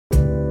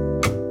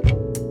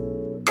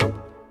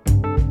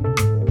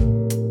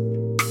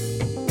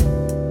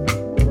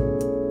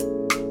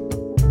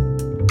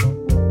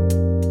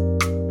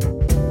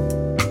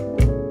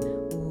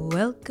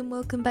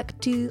welcome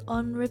back to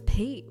On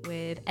Repeat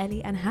with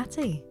Ellie and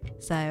Hattie.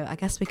 So I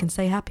guess we can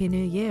say Happy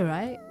New Year,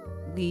 right?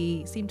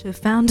 We seem to have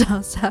found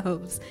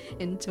ourselves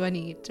in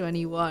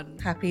 2021.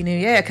 Happy New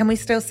Year. Can we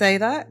still say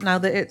that now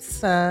that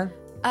it's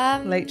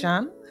late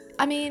Jan?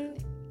 I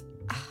mean,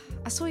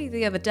 I saw you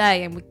the other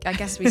day and I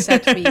guess we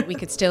said we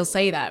could still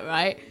say that,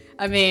 right?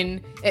 I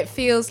mean, it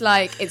feels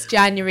like it's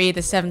January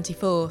the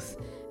 74th.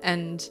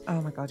 And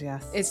oh my god,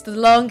 yes, it's the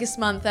longest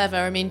month ever.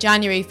 I mean,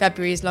 January,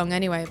 February is long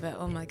anyway, but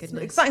oh my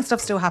goodness, exciting stuff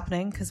still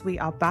happening because we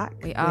are back.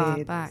 We are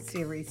with back.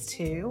 Series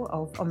 2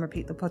 of On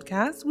Repeat the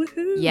podcast.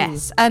 Woohoo!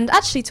 Yes, and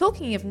actually,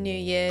 talking of New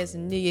Year's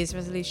and New Year's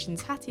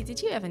resolutions, Hattie,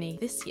 did you have any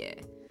this year?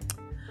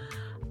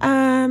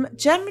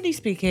 Generally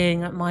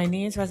speaking, my New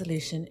Year's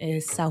resolution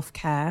is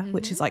self-care,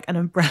 which is like an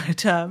umbrella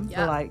term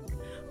for like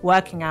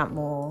working out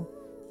more,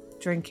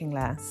 drinking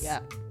less.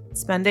 Yeah.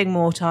 Spending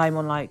more time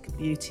on like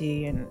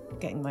beauty and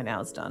getting my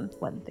nails done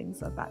when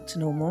things are back to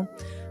normal.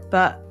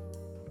 But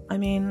I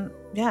mean,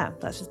 yeah,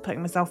 that's just putting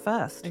myself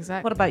first.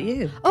 Exactly. What about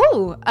you?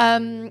 Oh,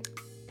 I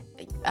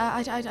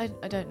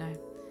don't know.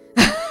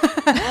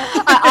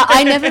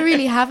 I never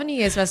really have a New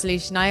Year's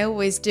resolution. I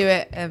always do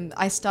it.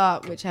 I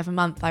start whichever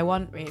month I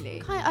want,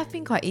 really. I've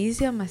been quite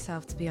easy on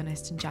myself, to be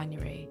honest, in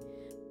January.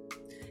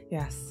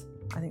 Yes,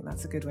 I think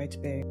that's a good way to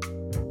be.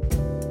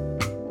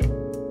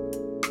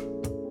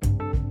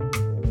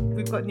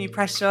 We've got new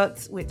press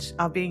shots which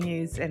are being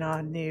used in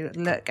our new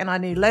look and our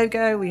new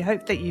logo. We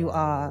hope that you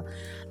are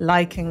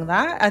liking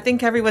that. I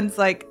think everyone's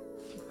like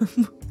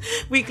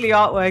weekly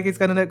artwork is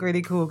going to look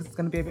really cool because it's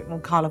going to be a bit more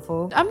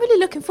colourful. I'm really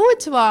looking forward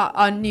to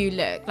our new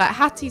look. Like,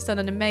 Hattie's done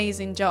an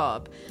amazing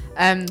job.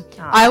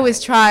 I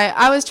always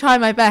try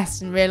my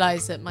best and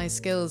realise that my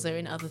skills are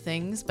in other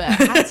things, but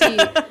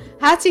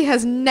Hattie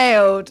has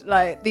nailed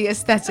like the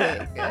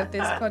aesthetic of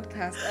this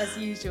podcast as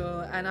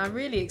usual, and I'm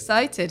really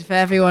excited for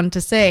everyone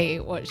to see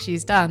what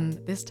she's done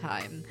this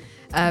time.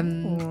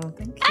 Thank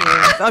you.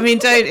 I mean,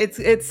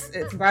 it's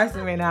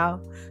embarrassing me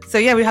now. So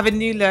yeah, we have a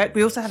new look.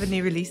 We also have a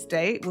new release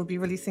date. We'll be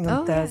releasing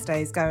on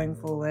Thursdays going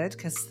forward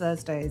because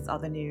Thursdays are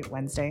the new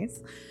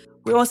Wednesdays.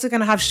 We're also going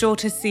to have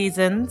shorter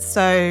seasons.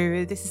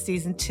 So this is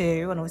season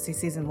 2, and obviously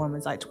season 1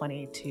 was like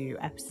 22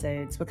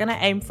 episodes. We're going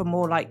to aim for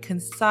more like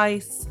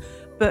concise,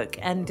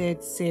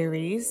 book-ended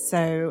series.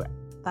 So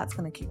that's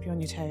going to keep you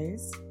on your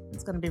toes.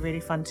 It's going to be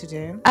really fun to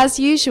do. As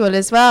usual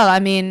as well. I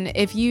mean,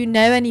 if you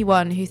know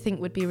anyone who think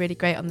would be really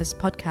great on this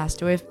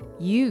podcast, or if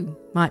you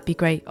might be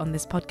great on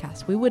this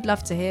podcast, we would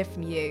love to hear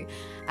from you.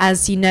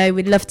 As you know,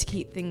 we'd love to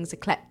keep things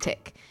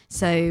eclectic.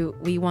 So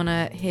we want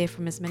to hear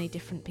from as many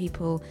different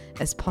people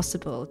as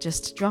possible.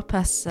 Just drop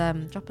us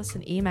an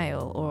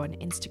email or an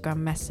Instagram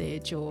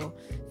message or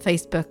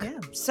Facebook. Yeah.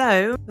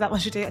 So that one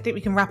should do. I think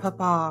we can wrap up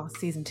our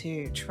season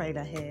 2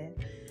 trailer here.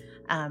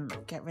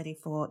 Get ready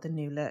for the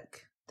new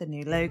look, the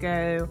new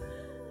logo,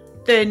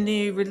 the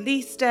new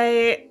release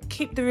date.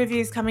 Keep the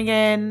reviews coming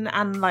in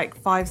and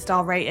like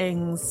 5-star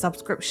ratings,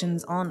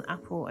 subscriptions on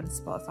Apple and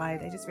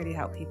Spotify. They just really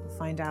help people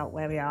find out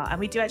where we are. And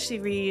we do actually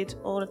read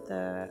all of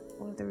the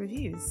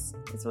reviews.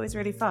 It's always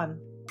really fun.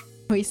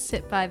 We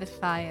sit by the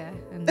fire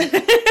and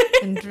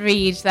and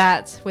read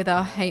that with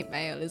our hate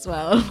mail as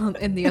well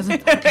in the other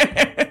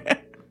podcast.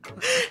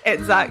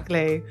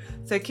 Exactly.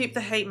 So keep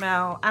the hate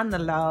mail and the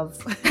love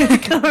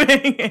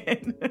coming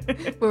in.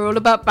 We're all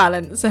about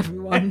balance,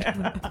 everyone.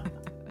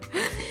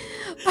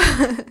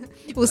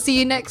 We'll see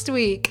you next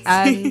week,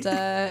 and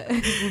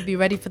we'll be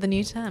ready for the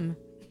new term.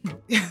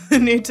 The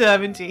new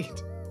term, indeed.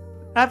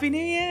 Happy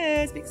New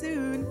Year. Speak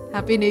soon.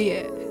 Happy New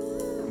Year.